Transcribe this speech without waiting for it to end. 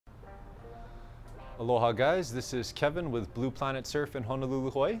Aloha guys, this is Kevin with Blue Planet Surf in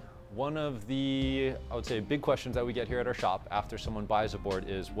Honolulu, Hawaii. One of the, I would say, big questions that we get here at our shop after someone buys a board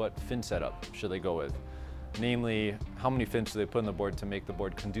is what fin setup should they go with? Namely, how many fins do they put on the board to make the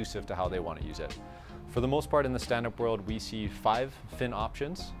board conducive to how they want to use it? For the most part in the stand-up world, we see 5 fin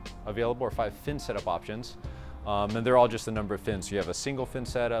options available, or 5 fin setup options. And they're all just the number of fins. So you have a single fin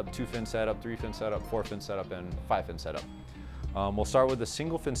setup, 2 fin setup, 3 fin setup, 4 fin setup, and 5 fin setup. We'll start with the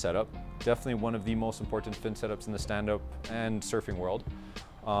single fin setup. Definitely one of the most important fin setups in the stand-up and surfing world.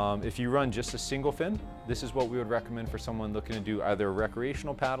 If you run just a single fin, this is what we would recommend for someone looking to do either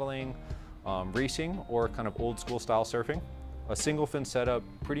recreational paddling, racing, or kind of old school style surfing. A single fin setup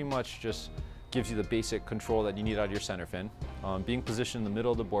pretty much just gives you the basic control that you need out of your center fin. Being positioned in the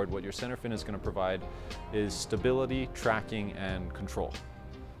middle of the board, what your center fin is going to provide is stability, tracking, and control.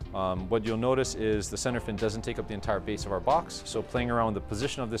 What you'll notice is the center fin doesn't take up the entire base of our box, so playing around with the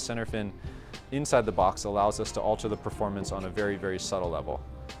position of this center fin inside the box allows us to alter the performance on a very, very subtle level.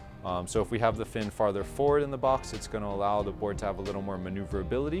 So if we have the fin farther forward in the box, it's going to allow the board to have a little more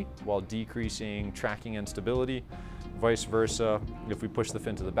maneuverability while decreasing tracking and stability. Vice versa, if we push the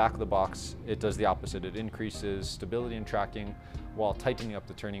fin to the back of the box, it does the opposite. It increases stability and tracking while tightening up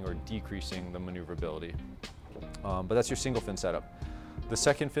the turning or decreasing the maneuverability. But that's your single fin setup. The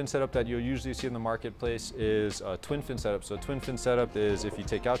second fin setup that you'll usually see in the marketplace is a twin fin setup. So a twin fin setup is if you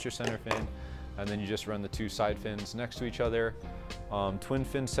take out your center fin and then you just run the 2 side fins next to each other. Twin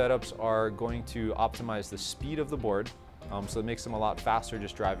fin setups are going to optimize the speed of the board, so it makes them a lot faster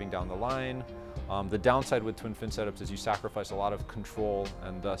just driving down the line. The downside with twin fin setups is you sacrifice a lot of control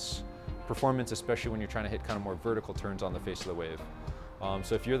and thus performance, especially when you're trying to hit kind of more vertical turns on the face of the wave.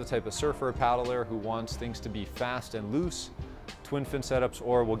 So if you're the type of surfer or paddler who wants things to be fast and loose, twin fin setups,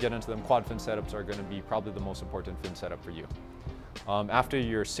 or we'll get into them, quad fin setups are going to be probably the most important fin setup for you. After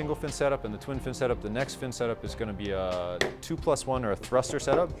your single fin setup and the twin fin setup, the next fin setup is going to be a 2+1 or a thruster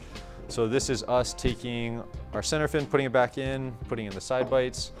setup. So this is us taking our center fin, putting it back in, putting in the side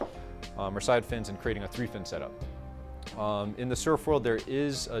bites or side fins, and creating a 3 fin setup. In the surf world, there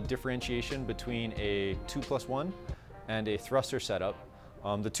is a differentiation between a 2+1 and a thruster setup.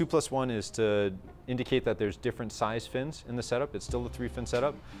 The 2+1 is to indicate that there's different size fins in the setup. It's still a 3 fin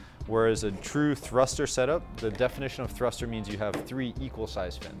setup. Whereas a true thruster setup, the definition of thruster means you have 3 equal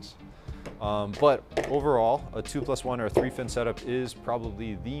size fins. But overall, a 2+1 or a 3 fin setup is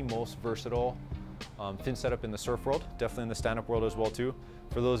probably the most versatile fin setup in the surf world, definitely in the stand-up world as well too.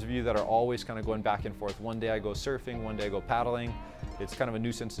 For those of you that are always kind of going back and forth, one day I go surfing, one day I go paddling, it's kind of a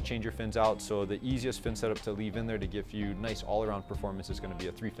nuisance to change your fins out, so the easiest fin setup to leave in there to give you nice all-around performance is going to be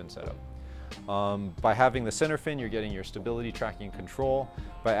a 3 fin setup. By having the center fin, you're getting your stability, tracking, control.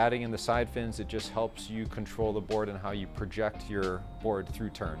 By adding in the side fins, it just helps you control the board and how you project your board through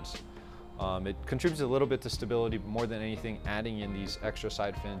turns. It contributes a little bit to stability, but more than anything, adding in these extra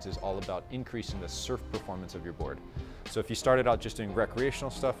side fins is all about increasing the surf performance of your board. So if you started out just doing recreational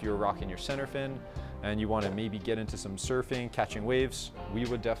stuff, you're rocking your center fin, and you want to maybe get into some surfing, catching waves, we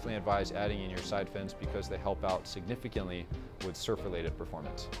would definitely advise adding in your side fins because they help out significantly with surf-related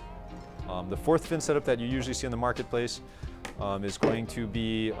performance. The 4th fin setup that you usually see in the marketplace is going to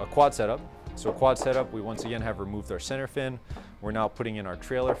be a quad setup. So quad setup, we once again have removed our center fin. We're now putting in our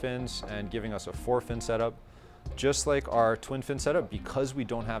trailer fins and giving us a 4 fin setup. Just like our twin fin setup, because we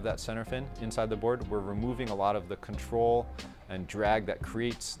don't have that center fin inside the board, we're removing a lot of the control and drag that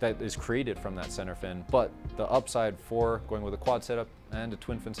is created from that center fin. But the upside for going with a quad setup and a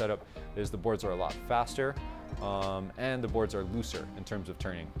twin fin setup is the boards are a lot faster and the boards are looser in terms of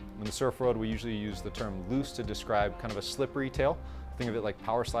turning. In the surf world, we usually use the term loose to describe kind of a slippery tail. Think of it like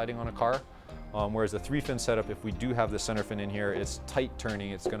power sliding on a car. Whereas the 3 fin setup, if we do have the center fin in here, it's tight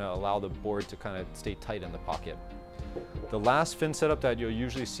turning. It's going to allow the board to kind of stay tight in the pocket. The last fin setup that you'll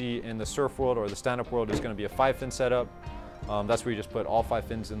usually see in the surf world or the stand-up world is going to be a 5 fin setup. That's where you just put all 5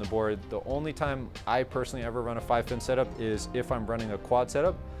 fins in the board. The only time I personally ever run a 5 fin setup is if I'm running a quad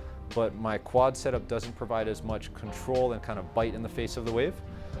setup, but my quad setup doesn't provide as much control and kind of bite in the face of the wave.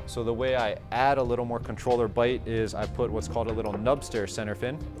 So the way I add a little more control or bite is I put what's called a little nub stair center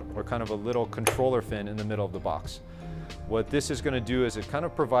fin, or kind of a little controller fin in the middle of the box. What this is going to do is it kind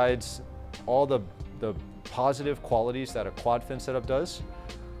of provides all the positive qualities that a quad fin setup does,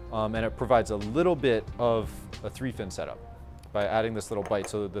 and it provides a little bit of a 3 fin setup by adding this little bite.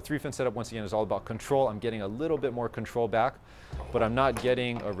 So the 3 fin setup, once again, is all about control. I'm getting a little bit more control back, but I'm not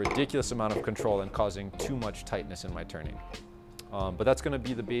getting a ridiculous amount of control and causing too much tightness in my turning. But that's going to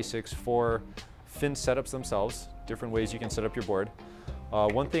be the basics for fin setups themselves, different ways you can set up your board.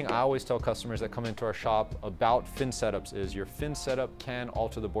 One thing I always tell customers that come into our shop about fin setups is your fin setup can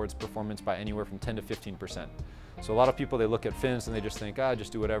alter the board's performance by anywhere from 10 to 15%. So a lot of people, they look at fins and they just think,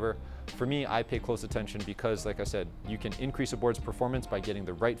 just do whatever. For me, I pay close attention because, like I said, you can increase a board's performance by getting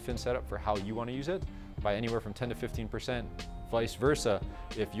the right fin setup for how you want to use it by anywhere from 10 to 15%. Vice versa,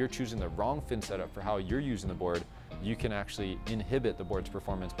 if you're choosing the wrong fin setup for how you're using the board, you can actually inhibit the board's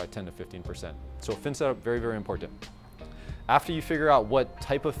performance by 10 to 15%. So fin setup, very, very important. After you figure out what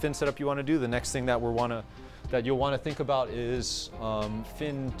type of fin setup you want to do, the next thing that you'll want to think about is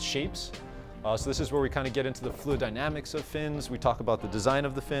fin shapes. So this is where we kind of get into the fluid dynamics of fins. We talk about the design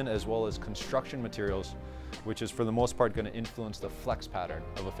of the fin as well as construction materials, which is for the most part going to influence the flex pattern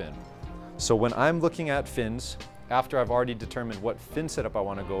of a fin. So when I'm looking at fins, after I've already determined what fin setup I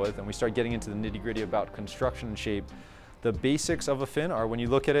want to go with, and we start getting into the nitty-gritty about construction and shape, the basics of a fin are, when you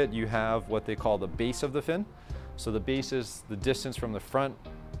look at it, you have what they call the base of the fin. So the base is the distance from the front,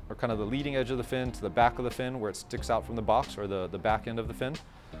 or kind of the leading edge of the fin, to the back of the fin where it sticks out from the box, or the back end of the fin.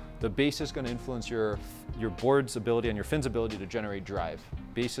 The base is going to influence your board's ability and your fin's ability to generate drive.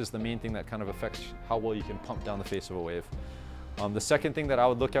 Base is the main thing that kind of affects how well you can pump down the face of a wave. The second thing that I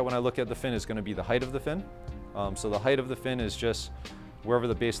would look at when I look at the fin is going to be the height of the fin. So the height of the fin is just wherever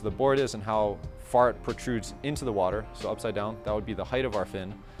the base of the board is and how far it protrudes into the water. So upside down, that would be the height of our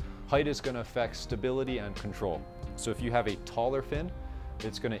fin. Height is going to affect stability and control. So if you have a taller fin,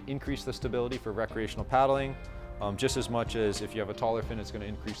 it's going to increase the stability for recreational paddling, just as much as if you have a taller fin, it's going to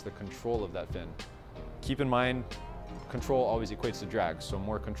increase the control of that fin. Keep in mind, control always equates to drag. So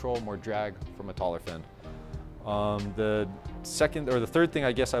more control, more drag from a taller fin. The third thing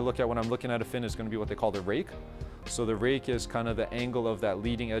I guess I look at when I'm looking at a fin is going to be what they call the rake. So the rake is kind of the angle of that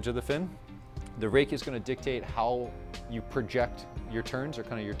leading edge of the fin. The rake is going to dictate how you project your turns, or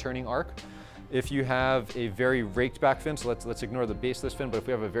kind of your turning arc. If you have a very raked back fin, so let's ignore the base of this fin, but if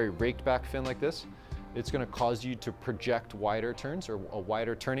we have a very raked back fin like this, it's going to cause you to project wider turns or a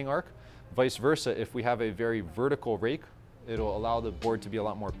wider turning arc. Vice versa, if we have a very vertical rake, it'll allow the board to be a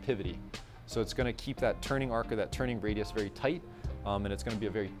lot more pivoty. So it's going to keep that turning arc or that turning radius very tight, and it's going to be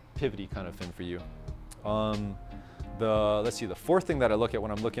a very pivoty kind of fin for you. Let's see, the fourth thing that I look at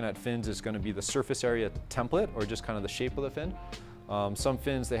when I'm looking at fins is going to be the surface area template, or just kind of the shape of the fin. Some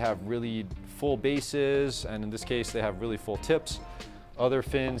fins, they have really full bases, and in this case, they have really full tips. Other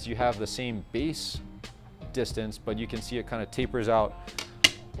fins, you have the same base distance, but you can see it kind of tapers out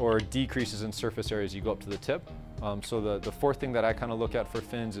or decreases in surface area as you go up to the tip. So the fourth thing that I kind of look at for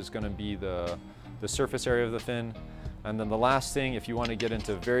fins is going to be the surface area of the fin. And then the last thing, if you want to get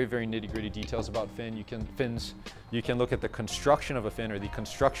into very, very nitty-gritty details about fins, you can look at the construction of a fin, or the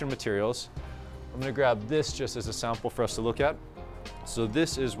construction materials. I'm going to grab this just as a sample for us to look at. So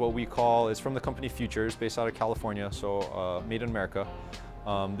this is what we call, it's from the company Futures, based out of California, so made in America.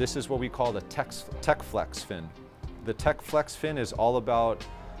 This is what we call the Tech Flex fin. The Tech Flex fin is all about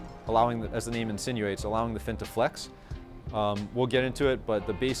allowing, as the name insinuates, allowing the fin to flex. We'll get into it, but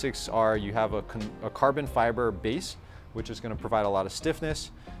the basics are you have a carbon fiber base, which is going to provide a lot of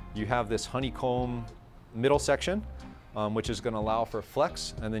stiffness. You have this honeycomb middle section, which is going to allow for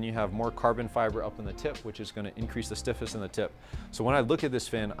flex, and then you have more carbon fiber up in the tip, which is going to increase the stiffness in the tip. So when I look at this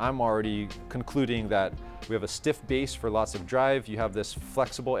fin, I'm already concluding that we have a stiff base for lots of drive. You have this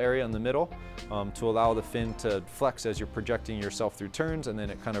flexible area in the middle to allow the fin to flex as you're projecting yourself through turns, and then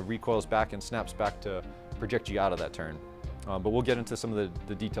it kind of recoils back and snaps back to project you out of that turn. But we'll get into some of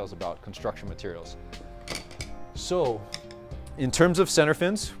the details about construction materials. So, in terms of center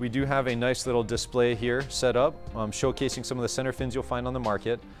fins, we do have a nice little display here set up, showcasing some of the center fins you'll find on the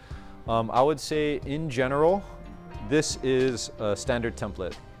market. I would say, in general, this is a standard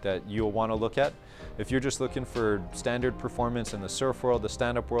template that you'll want to look at. If you're just looking for standard performance in the surf world, the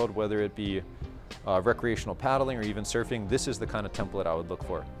stand-up world, whether it be recreational paddling or even surfing, this is the kind of template I would look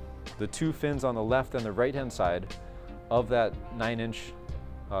for. The two fins on the left and the right-hand side of that 9-inch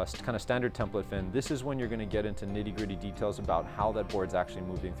kind of standard template fin, this is when you're going to get into nitty-gritty details about how that board's actually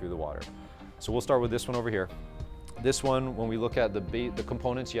moving through the water. So we'll start with this one over here. This one, when we look at the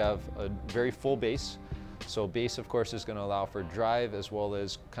components, you have a very full base. So base, of course, is going to allow for drive as well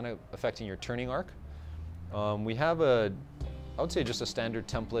as kind of affecting your turning arc. We have I would say just a standard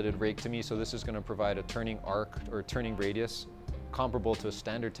templated rake to me, so this is going to provide a turning arc or turning radius comparable to a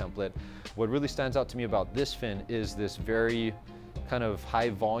standard template. What really stands out to me about this fin is this very kind of high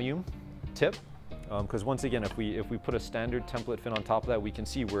volume tip, because once again, if we put a standard template fin on top of that, we can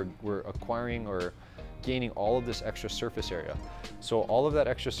see we're acquiring or gaining all of this extra surface area. So all of that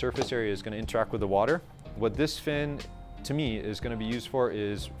extra surface area is going to interact with the water. What this fin to me is going to be used for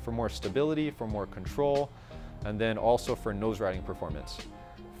is for more stability, for more control, and then also for nose riding performance.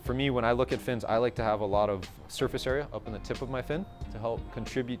 For me, when I look at fins, I like to have a lot of surface area up in the tip of my fin to help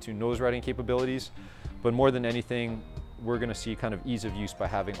contribute to nose riding capabilities. But more than anything, we're gonna see kind of ease of use by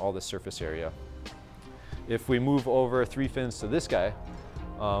having all this surface area. If we move over 3 fins to this guy,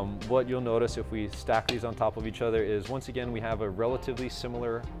 what you'll notice if we stack these on top of each other is, once again, we have a relatively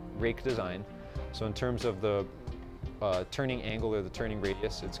similar rake design. So in terms of the turning angle or the turning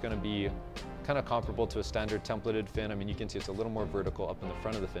radius, it's gonna be kind of comparable to a standard templated fin. I mean, you can see it's a little more vertical up in the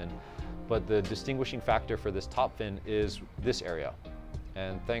front of the fin, but the distinguishing factor for this top fin is this area.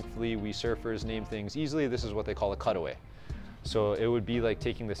 And thankfully, we surfers name things easily. This is what they call a cutaway. So it would be like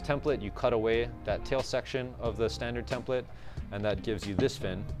taking this template, you cut away that tail section of the standard template, and that gives you this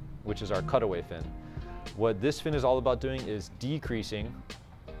fin, which is our cutaway fin. What this fin is all about doing is decreasing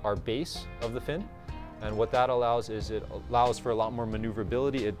our base of the fin. And what that allows is it allows for a lot more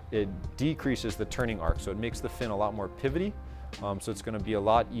maneuverability. It decreases the turning arc, so it makes the fin a lot more pivoty. So it's gonna be a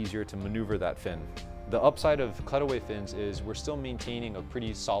lot easier to maneuver that fin. The upside of cutaway fins is we're still maintaining a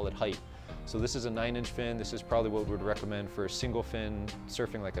pretty solid height. So this is a 9-inch fin. This is probably what we would recommend for a single fin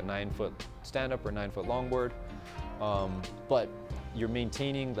surfing, like a 9-foot stand-up or 9-foot longboard. But you're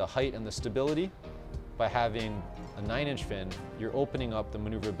maintaining the height and the stability. By having a 9-inch fin, you're opening up the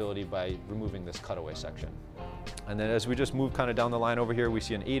maneuverability by removing this cutaway section. And then as we just move kind of down the line over here, we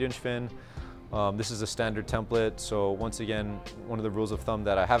see an 8-inch fin. This is a standard template. So once again, one of the rules of thumb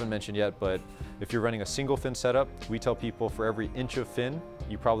that I haven't mentioned yet, but if you're running a single fin setup, we tell people for every inch of fin,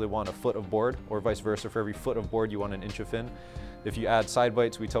 you probably want a foot of board, or vice versa. For every foot of board, you want an inch of fin. If you add side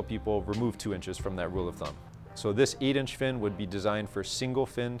bites, we tell people remove 2 inches from that rule of thumb. So this 8-inch fin would be designed for single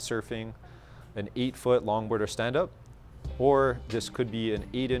fin surfing, an 8-foot longboard or stand-up, or this could be an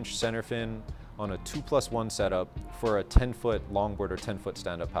 8-inch center fin on a 2+1 setup for a 10-foot longboard or 10-foot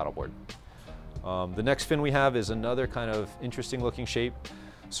stand-up paddleboard. The next fin we have is another kind of interesting looking shape.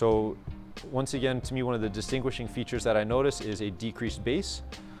 So once again, to me, one of the distinguishing features that I notice is a decreased base.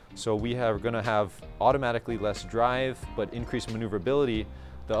 So we are gonna have automatically less drive, but increased maneuverability.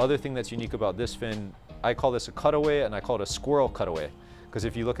 The other thing that's unique about this fin, I call this a cutaway, and I call it a squirrel cutaway. Because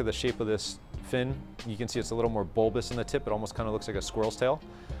if you look at the shape of this fin, you can see it's a little more bulbous in the tip. It almost kind of looks like a squirrel's tail.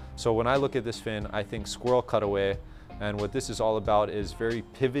 So when I look at this fin, I think squirrel cutaway. And what this is all about is very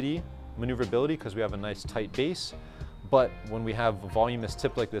pivoty maneuverability, because we have a nice tight base. But when we have a voluminous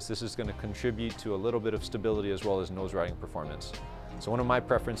tip like this, this is going to contribute to a little bit of stability as well as nose riding performance. So one of my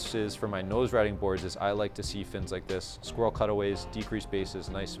preferences for my nose riding boards is I like to see fins like this, squirrel cutaways, decreased bases,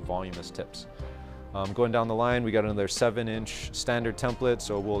 nice voluminous tips. Going down the line, we got another 7-inch standard template,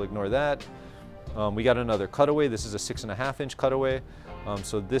 so we'll ignore that. We got another cutaway. This is a 6.5-inch cutaway.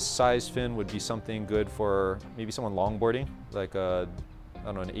 So this size fin would be something good for maybe someone longboarding, like a, I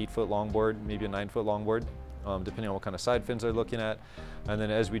don't know, an 8-foot longboard, maybe a 9-foot longboard, depending on what kind of side fins they're looking at. And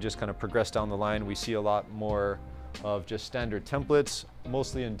then as we just kind of progress down the line, we see a lot more of just standard templates,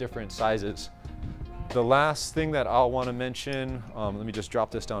 mostly in different sizes. The last thing that I'll want to mention, let me just drop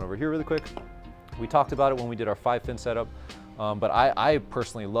this down over here really quick. We talked about it when we did our 5-fin setup, but I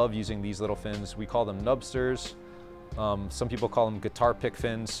personally love using these little fins. We call them nubsters. Some people call them guitar pick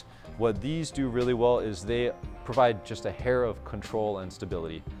fins. What these do really well is they provide just a hair of control and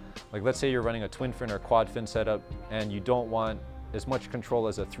stability. Like, let's say you're running a twin fin or quad fin setup and you don't want as much control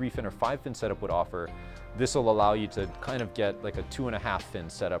as a 3-fin or 5-fin setup would offer. This will allow you to kind of get like a 2.5 fin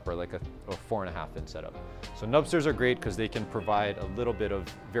setup or like a 4.5 fin setup. So nubsters are great because they can provide a little bit of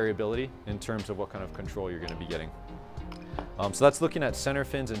variability in terms of what kind of control you're going to be getting. So that's looking at center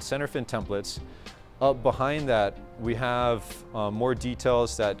fins and center fin templates. Up behind that, we have more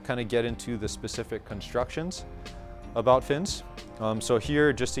details that kind of get into the specific constructions about fins. So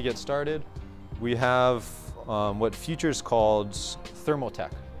here, just to get started, we have what Futures calls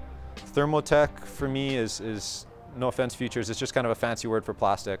Thermotech. Thermotech for me is, no offense Futures, it's just kind of a fancy word for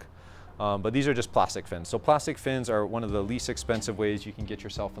plastic. But these are just plastic fins. So plastic fins are one of the least expensive ways you can get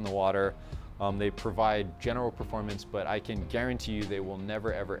yourself in the water. They provide general performance, but I can guarantee you they will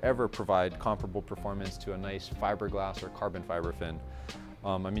never, ever, ever provide comparable performance to a nice fiberglass or carbon fiber fin.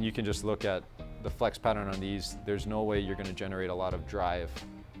 I mean, you can just look at the flex pattern on these. There's no way you're going to generate a lot of drive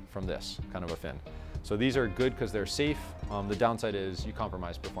from this kind of a fin. So these are good because they're safe. The downside is you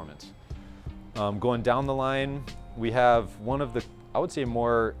compromise performance. Going down the line, we have one of the, I would say,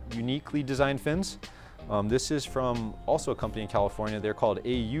 more uniquely designed fins. This is from also a company in California. They're called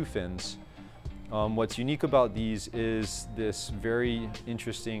AU fins. What's unique about these is this very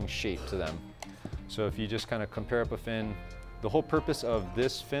interesting shape to them. So if you just kind of compare up a fin, the whole purpose of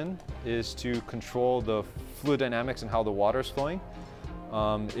this fin is to control the fluid dynamics and how the water is flowing.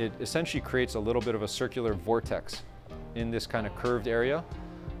 it essentially creates a little bit of a circular vortex in this kind of curved area.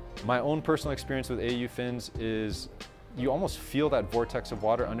 My own personal experience with AU fins is you almost feel that vortex of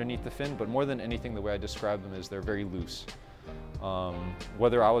water underneath the fin, but more than anything, the way I describe them is they're very loose.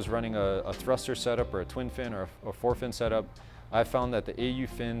 Whether I was running a thruster setup or a twin fin or a four fin setup, I found that the AU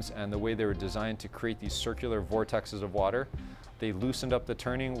fins and the way they were designed to create these circular vortexes of water, they loosened up the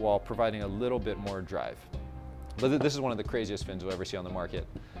turning while providing a little bit more drive. But this is one of the craziest fins you'll ever see on the market.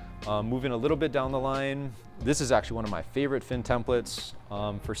 Moving a little bit down the line, this is actually one of my favorite fin templates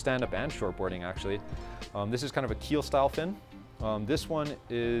for stand-up and shortboarding actually. This is kind of a keel style fin. This one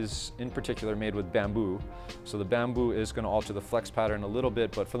is in particular made with bamboo. So the bamboo is going to alter the flex pattern a little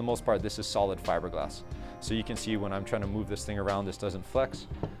bit, but for the most part this is solid fiberglass. So you can see when I'm trying to move this thing around, this doesn't flex.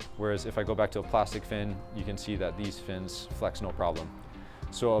 Whereas if I go back to a plastic fin, you can see that these fins flex no problem.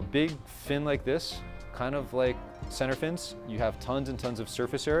 So a big fin like this, kind of like center fins, you have tons and tons of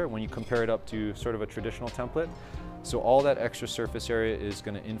surface area when you compare it up to sort of a traditional template. So all that extra surface area is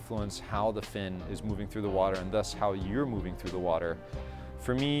going to influence how the fin is moving through the water and thus how you're moving through the water.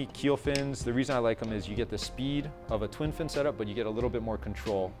 For me, keel fins, the reason I like them is you get the speed of a twin fin setup, but you get a little bit more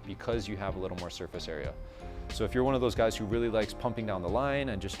control because you have a little more surface area. So if you're one of those guys who really likes pumping down the line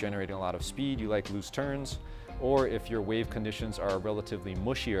and just generating a lot of speed, you like loose turns, or if your wave conditions are relatively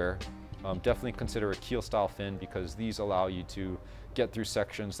mushier, definitely consider a keel style fin because these allow you to get through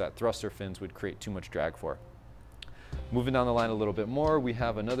sections that thruster fins would create too much drag for. Moving down the line a little bit more, we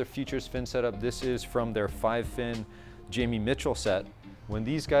have another Features fin setup. This is from their 5-fin Jamie Mitchell set. When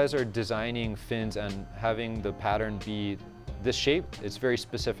these guys are designing fins and having the pattern be this shape, it's very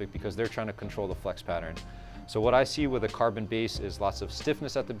specific because they're trying to control the flex pattern. So what I see with a carbon base is lots of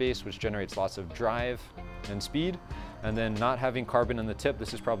stiffness at the base, which generates lots of drive and speed. And then not having carbon in the tip,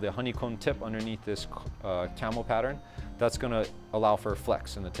 this is probably a honeycomb tip underneath this camel pattern. That's gonna allow for a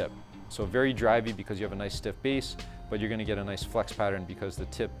flex in the tip. So very drivey because you have a nice stiff base, but you're gonna get a nice flex pattern because the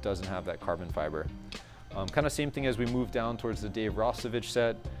tip doesn't have that carbon fiber. Kind of same thing as we move down towards the Dave Rostovich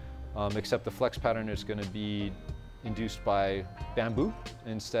set, except the flex pattern is gonna be induced by bamboo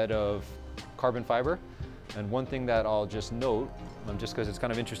instead of carbon fiber. And one thing that I'll just note, just because it's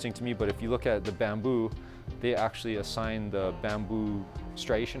kind of interesting to me, but if you look at the bamboo, they actually assign the bamboo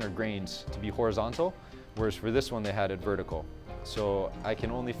striation or grains to be horizontal, whereas for this one they had it vertical. So I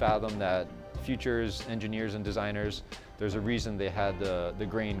can only fathom that Futures engineers and designers, there's a reason they had the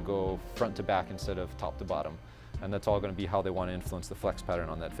grain go front to back instead of top to bottom. And that's all going to be how they want to influence the flex pattern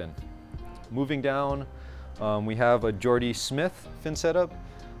on that fin. Moving down, we have a Geordie Smith fin setup.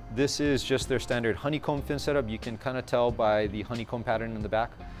 This is just their standard honeycomb fin setup. You can kind of tell by the honeycomb pattern in the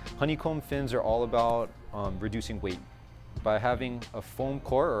back. Honeycomb fins are all about reducing weight. By having a foam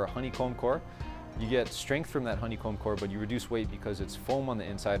core or a honeycomb core, you get strength from that honeycomb core, but you reduce weight because it's foam on the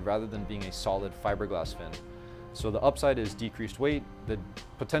inside rather than being a solid fiberglass fin. So the upside is decreased weight. The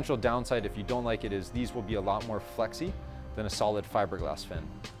potential downside, if you don't like it, is these will be a lot more flexy than a solid fiberglass fin.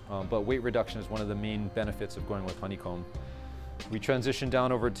 But weight reduction is one of the main benefits of going with honeycomb. We transition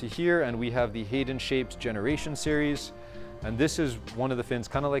down over to here and we have the Hayden Shapes Generation Series. And this is one of the fins,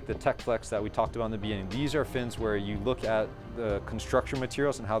 kind of like the Tech Flex that we talked about in the beginning. These are fins where you look at the construction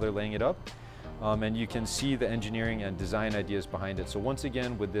materials and how they're laying it up. And you can see the engineering and design ideas behind it. So once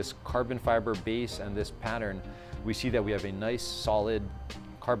again, with this carbon fiber base and this pattern, we see that we have a nice solid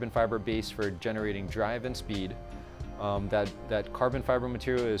carbon fiber base for generating drive and speed. That carbon fiber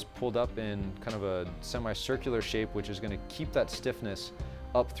material is pulled up in kind of a semicircular shape, which is going to keep that stiffness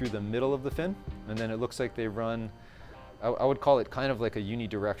up through the middle of the fin. And then it looks like they run, I would call it kind of like a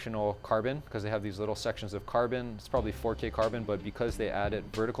unidirectional carbon because they have these little sections of carbon. It's probably 4K carbon, but because they add it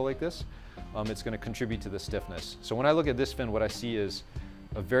vertical like this, it's going to contribute to the stiffness. So when I look at this fin, what I see is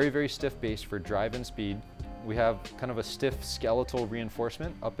a very, very stiff base for drive and speed. We have kind of a stiff skeletal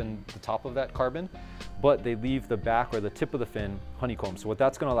reinforcement up in the top of that carbon, but they leave the back or the tip of the fin honeycomb. So what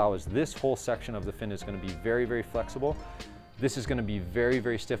that's going to allow is this whole section of the fin is going to be very, very flexible. This is going to be very,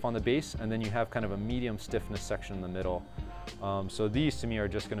 very stiff on the base, and then you have kind of a medium stiffness section in the middle. So these to me are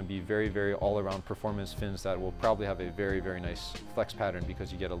just going to be very, very all-around performance fins that will probably have a very, very nice flex pattern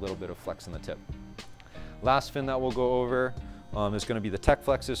because you get a little bit of flex in the tip. Last fin that we'll go over is going to be the Tech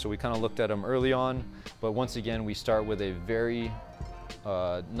Flexes. So we kind of looked at them early on, but once again, we start with a very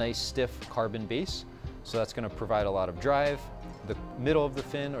nice stiff carbon base. So that's going to provide a lot of drive. The middle of the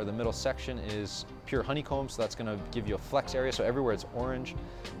fin or the middle section is pure honeycomb, so that's going to give you a flex area. So everywhere it's orange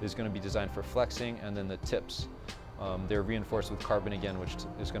is going to be designed for flexing, and then the tips, they're reinforced with carbon again, which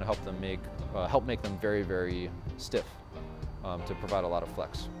is going to help them make them very, very stiff to provide a lot of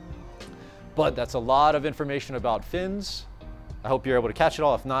flex. But that's a lot of information about fins. I hope you're able to catch it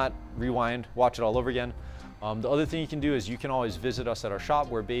all. If not, rewind, watch it all over again. The other thing you can do is you can always visit us at our shop.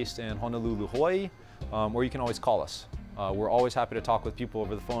 We're based in Honolulu, Hawaii, or you can always call us. We're always happy to talk with people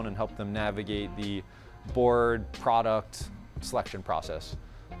over the phone and help them navigate the board product selection process.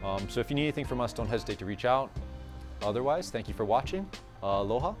 So if you need anything from us, don't hesitate to reach out. Otherwise, thank you for watching.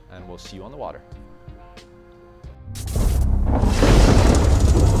 Aloha, and we'll see you on the water.